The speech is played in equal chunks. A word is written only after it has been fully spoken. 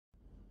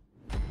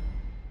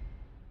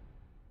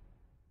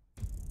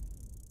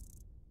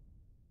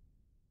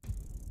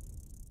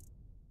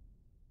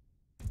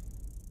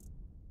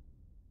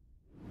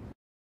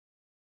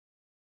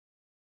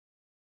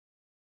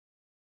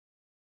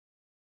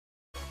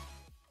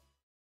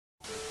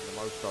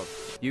most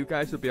of. You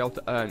guys will be able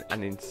to earn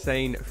an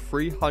insane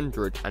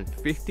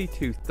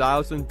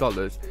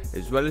 $352,000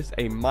 as well as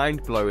a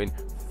mind-blowing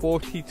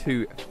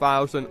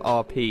 42,000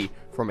 RP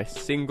from a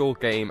single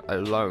game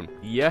alone.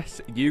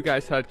 Yes, you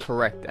guys heard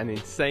correct, an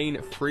insane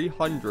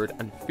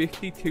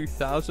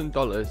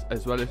 $352,000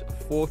 as well as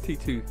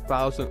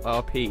 42,000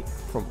 RP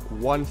from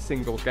one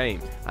single game.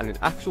 And in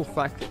actual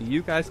fact,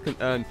 you guys can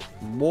earn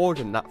more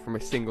than that from a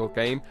single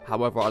game.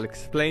 However, I'll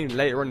explain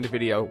later in the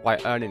video why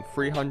earning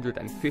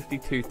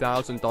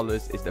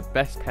 $352,000 is the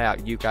best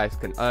payout you guys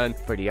can earn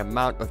for the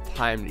amount of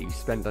time that you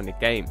spend on the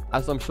game.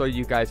 As I'm sure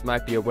you guys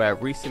might be aware,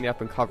 recently I've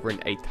been covering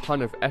a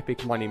ton of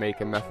epic money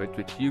making methods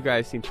which you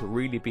guys seem to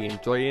really be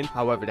enjoying.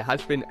 However, there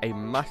has been a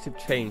massive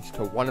change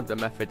to one of the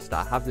methods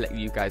that I have let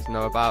you guys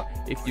know about.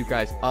 If you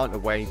guys aren't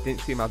aware, you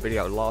didn't see my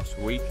video last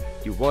week,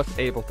 you was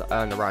able to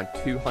earn around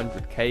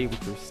 200k,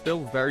 which was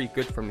still very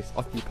good from this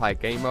Occupy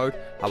game mode.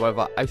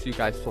 However, as you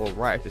guys saw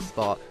right at the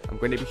start, I'm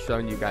going to be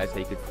showing you guys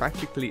that you could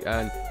practically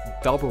earn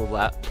double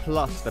that.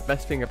 Plus, the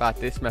best thing about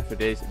this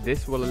method is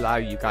this will allow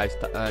you guys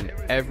to earn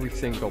every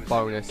single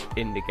bonus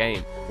in the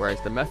game,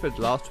 whereas the method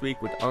last week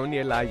would only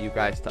allow you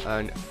guys to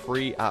earn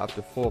 3 out of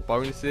the 4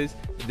 bonuses.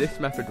 This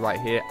method right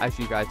here, as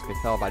you guys can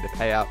tell by the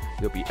payout,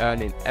 you'll be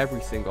earning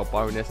every single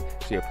bonus,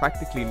 so you're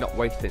practically not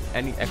wasting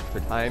any extra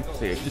time,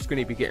 so you're just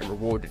going to be getting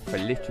rewarded for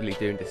literally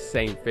doing the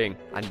same thing.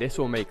 And this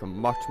will make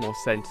much more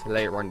sense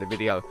later on in the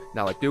video.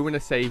 Now, I do want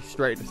to say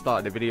straight at the start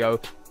of the video,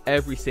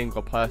 every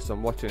single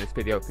person watching this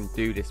video can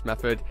do this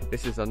method.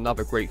 This is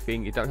another great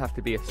thing. You don't have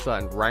to be a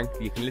certain rank.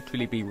 You can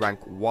literally be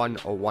rank 1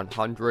 or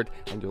 100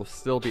 and you'll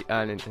still be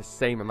earning the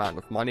same amount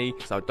of money.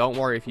 So don't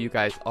worry if you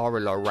guys are a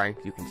low rank,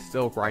 you can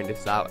still grind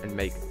this out and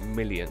make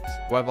millions.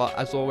 However,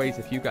 as always,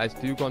 if you guys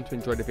do want to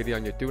enjoy the video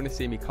and you do want to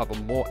see me cover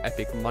more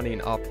epic money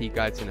and RP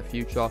guides in the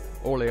future,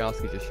 all I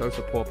ask is to show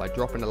support by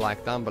dropping a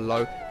like down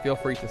below. Feel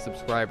free to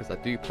subscribe as I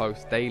do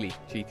post daily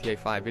GTA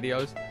 5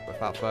 videos.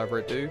 Without further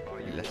ado,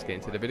 let's get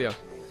into the video.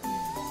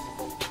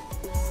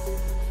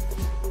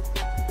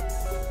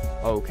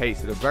 Okay,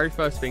 so the very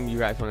first thing you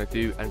guys want to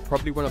do, and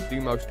probably one of the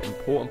most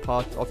important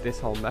parts of this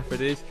whole method,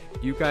 is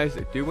you guys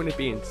do want to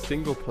be in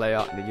single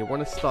player and then you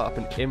want to start up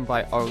an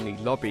invite only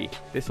lobby.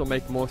 This will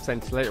make more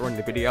sense later in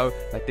the video,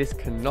 but this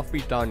cannot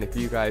be done if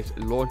you guys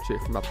launch it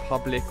from a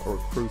public or a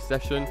crew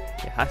session.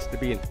 It has to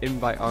be an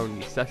invite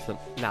only session.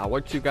 Now,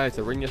 once you guys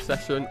are in your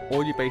session,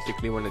 all you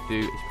basically want to do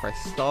is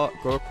press start,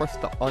 go across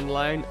to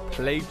online,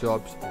 play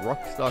jobs,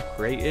 Rockstar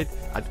created,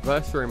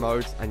 adversary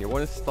modes, and you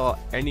want to start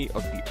any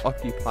of the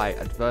Occupy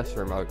adversary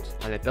modes.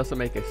 And it doesn't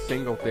make a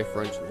single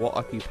difference what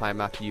Occupy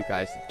map you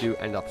guys do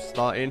end up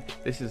starting.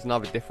 This is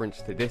another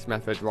difference to this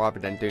method rather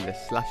than doing the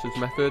slashers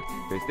method,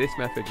 because this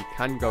method you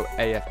can go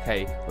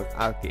AFK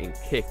without getting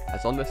kicked,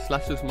 as on the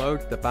slashers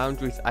mode the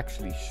boundaries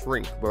actually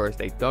shrink, whereas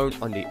they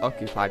don't on the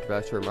Occupy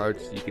adversary mode,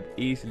 so you could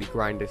easily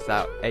grind this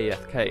out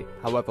AFK.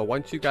 However,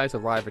 once you guys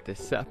arrive at the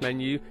setup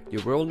menu, you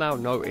will now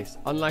notice,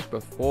 unlike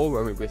before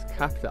when we was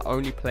capped at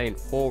only playing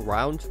 4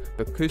 rounds,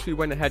 because we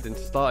went ahead and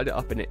started it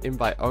up in an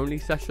invite only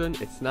session,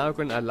 it's now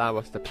going to allow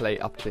us to play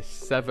up to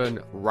 7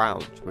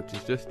 rounds, which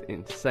is just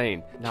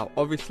insane. Now,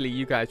 obviously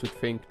you guys would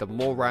think the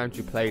more rounds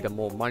you play, the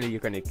more money you're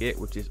going to get,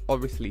 which is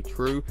obviously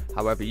true.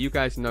 However, you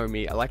guys know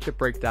me, I like to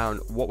break down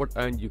what would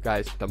earn you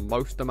guys the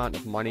most amount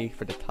of money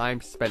for the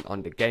time spent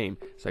on the game.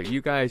 So you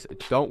guys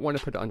don't want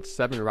to put it on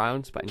 7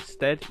 rounds, but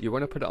instead you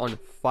want to put it on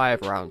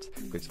 5 rounds,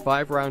 because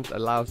 5 rounds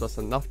allows us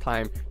enough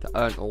time to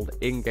earn all the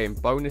in-game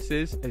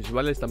bonuses as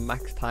well as the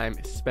max time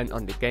spent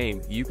on the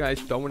game. You guys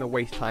don't want to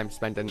waste time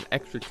spending an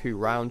extra 2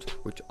 rounds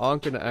which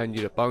aren't going to earn you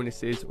the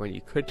bonuses when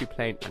you could be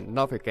playing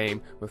another game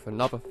with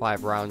another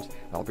 5 rounds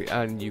that'll be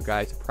earning you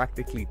guys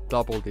practically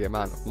double the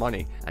amount of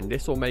money. And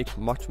this will make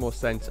much more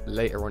sense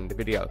later on in the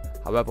video.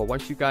 However,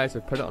 once you guys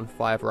have put it on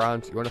 5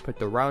 rounds, you want to put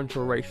the round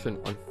duration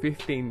on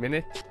 15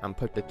 minutes and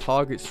put the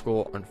target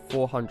score on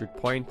 400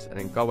 points, and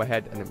then go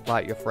ahead and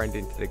invite your friend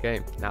into the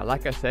game. Now,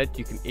 like I said,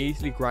 you can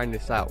easily grind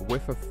this out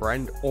with a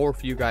friend, or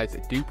if you guys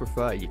do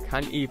prefer, you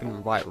can even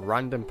invite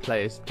random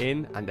players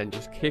in and then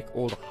just kick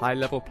all the high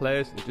level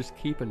players and just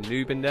keep a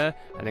noob in there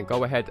and then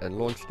go ahead and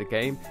launch the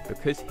game.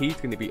 Because he's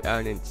going to be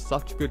earning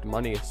such good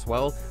money as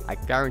well, I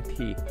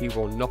guarantee he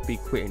will not be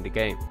quitting the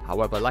game.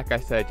 However, like I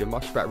said, you're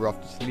much better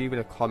off just leaving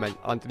a comment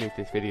underneath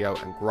this video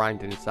and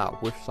grinding this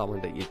out with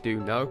someone that you do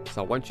know.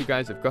 So once you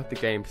guys have got the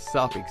game set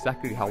up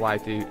exactly how I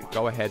do,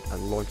 go ahead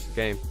and launch the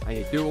game. And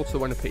you do also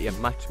want to put your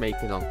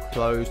matchmaking on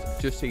closed,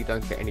 just so you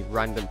don't get any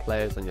random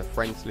players on your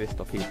friends list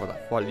or people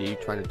that follow you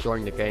trying to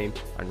join the game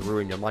and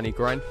ruin your money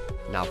grind.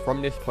 Now,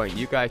 from this point,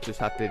 you guys just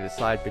have to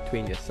decide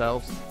between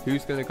yourselves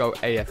who's going to go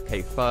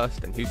AFK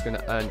first and who's going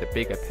to earn the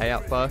bigger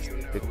payout first,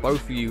 because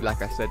both of you,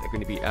 like I said, are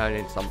going to be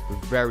earning some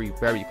very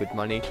good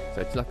money,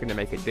 so it's not going to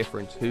make a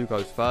difference who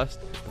goes first.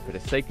 But for the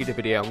sake of the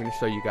video, I'm going to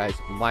show you guys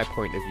my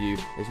point of view,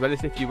 as well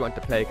as if you want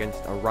to play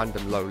against a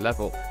random low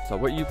level. So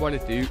what you want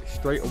to do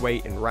straight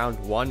away in round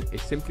 1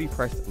 is simply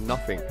press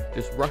nothing.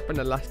 Just wrap an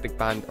elastic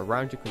band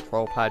around your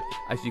control pad,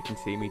 as you can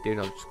see me doing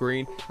on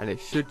screen, and it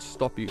should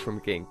stop you from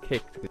getting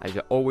kicked, as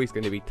you're always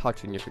going to be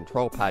touching your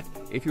control pad.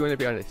 If you you want to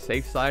be on the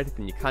safe side,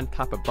 then you can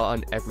tap a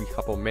button every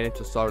couple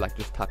minutes or so, like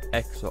just tap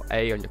X or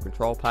A on your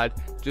control pad,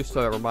 just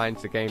so it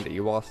reminds the game that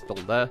you are still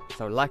there.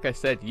 So like I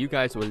said, you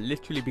guys will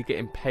literally be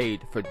getting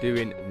paid for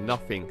doing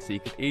nothing. So you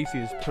could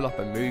easily just pull up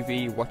a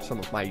movie, watch some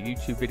of my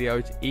YouTube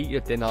videos, eat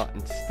your dinner,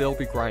 and still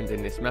be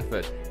grinding this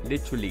method.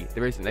 Literally,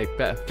 there isn't a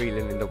better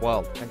feeling in the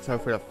world. And so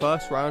for the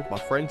first round, my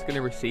friend's going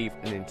to receive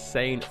an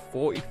insane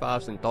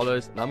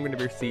 $40,000, and I'm going to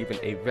be receiving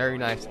a very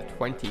nice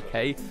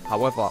 20k.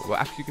 However, we're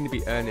actually going to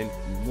be earning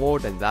more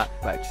than that,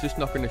 but it's just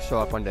not going to show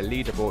up on the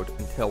leaderboard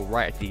until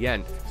right at the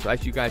end. So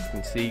as you guys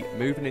can see,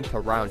 moving into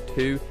round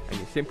 2, and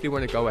you simply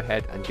want to go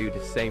ahead and do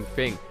the same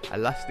thing,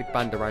 elastic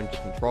band around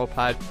your control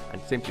pad,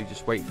 and simply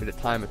just wait for the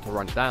timer to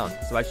run down.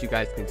 So as you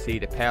guys can see,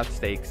 the payouts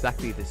stay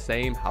exactly the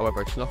same,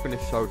 however it's not going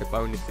to show the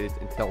bonuses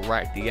until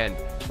right at the end.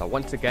 So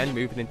once again,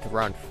 moving into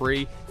round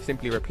 3,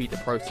 simply repeat the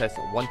process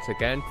once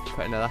again,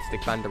 put an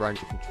elastic band around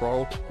your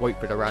control, wait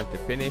for the round to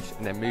finish,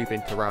 and then move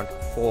into round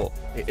 4.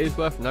 It is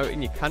worth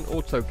noting you can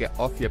also get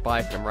off your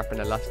bike and wrap an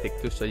elastic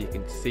just so you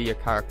can see your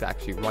character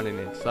actually running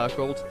in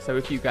circles. So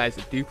if you guys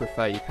do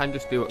prefer, you can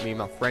just do what me and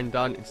my friend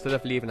done. Instead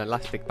of leaving an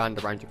elastic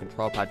band around your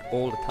control pad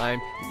all the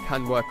time, you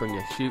can work on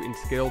your shooting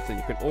skills, and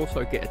you can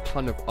also get a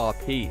ton of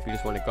RP if you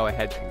just want to go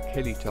ahead and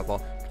kill each other.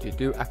 You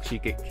do actually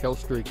get kill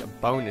streak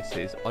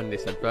bonuses on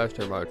this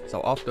adversary mode.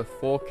 So after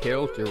 4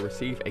 kills, you'll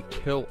receive a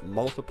kill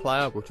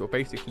multiplier, which will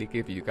basically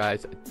give you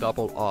guys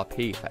double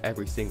RP for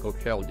every single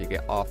kill you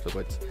get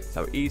afterwards.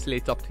 So easily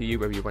it's up to you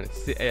whether you want to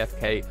sit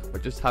AFK or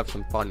just have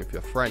some fun with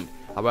your friend.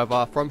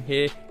 However, from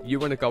here, you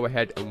want to go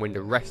ahead and win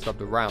the rest of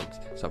the rounds.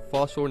 So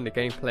fast forward in the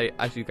gameplay,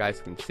 as you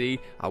guys can see,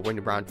 I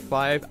win round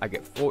 5, I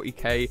get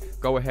 40k,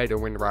 go ahead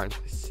and win round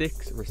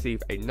 6,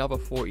 receive another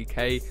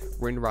 40k,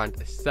 win round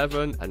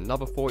 7,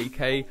 another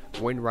 40k,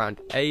 win round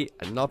 8,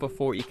 another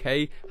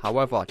 40k.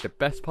 However, the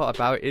best part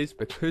about it is,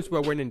 because we're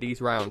winning these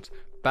rounds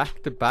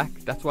back to back,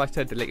 that's why I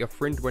said to let your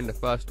friend win the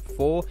first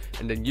 4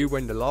 and then you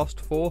win the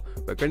last 4,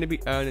 we're going to be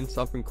earning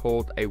something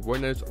called a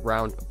winners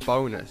round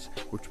bonus,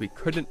 which we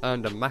couldn't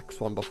earn the max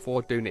one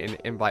before doing it in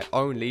invite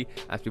only,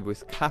 as we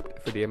was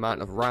capped for the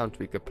amount of rounds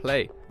we could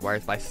play.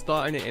 Whereas by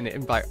starting it in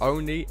invite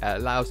only, it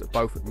allows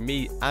both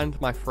me and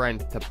my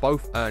friend to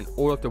both earn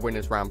all of the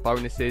winners round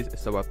bonuses,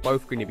 so we're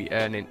both going to be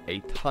earning a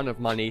ton of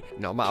money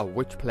no matter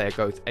which player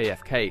goes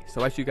AFK.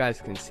 So as you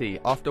guys can see,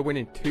 after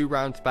winning 2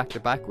 rounds back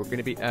to back, we're going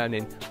to be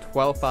earning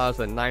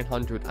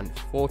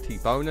 12,940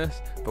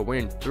 bonus. For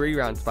winning 3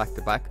 rounds back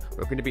to back,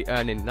 we're going to be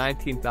earning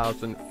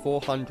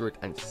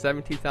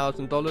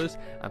 $19,470,000,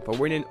 and for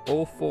winning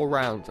all 4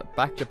 rounds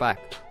back to back,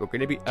 we're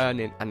going to be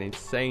earning an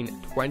insane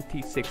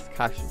 26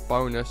 cash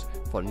bonus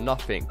for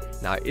nothing.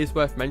 Now it is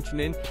worth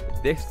mentioning,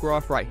 this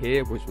graph right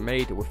here was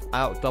made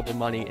without double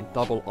money and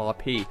double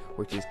RP,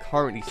 which is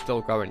currently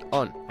still going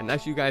on. And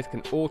as you guys can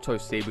also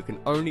see, we can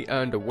only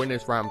earn the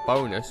winners round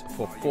bonus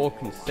for 4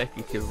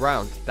 consecutive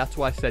rounds. That's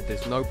why I said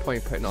there's no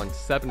point putting on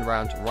 7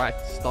 rounds right at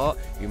the start.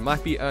 You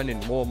might be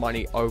earning more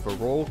money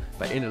overall,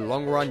 but in the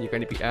long run you're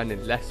going to be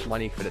earning less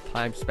money for the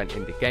time spent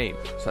in the game.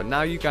 So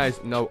now you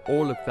guys know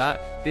all of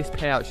that, this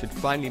payout should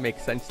finally make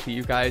sense to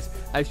you guys.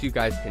 As you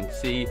guys can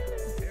see,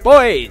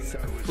 boys,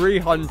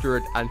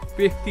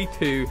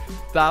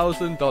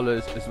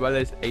 $352,000 as well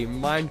as a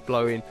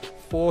mind-blowing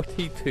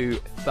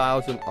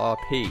 42,000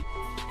 RP.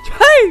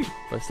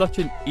 For such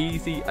an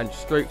easy and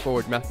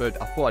straightforward method,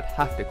 I thought I'd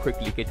have to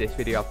quickly get this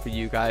video up for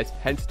you guys,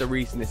 hence the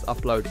reason this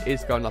upload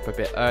is going up a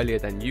bit earlier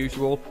than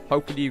usual.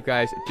 Hopefully you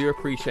guys do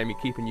appreciate me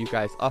keeping you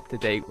guys up to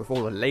date with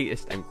all the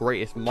latest and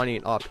greatest money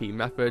and RP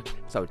methods,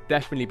 so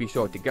definitely be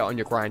sure to get on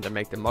your grind and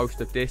make the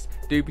most of this.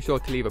 Do be sure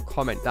to leave a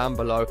comment down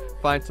below,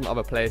 find some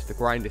other players to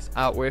grind this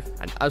out with,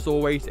 and as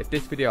always, if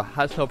this video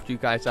has helped you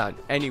guys out in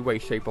any way,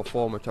 shape or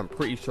form, which I'm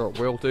pretty sure it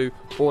will do,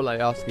 all I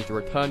ask is to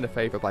return the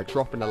favor by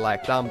dropping a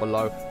like down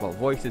below. My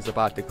voice is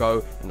about to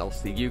go, and I'll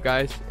see you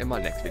guys in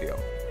my next video.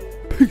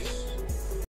 Peace.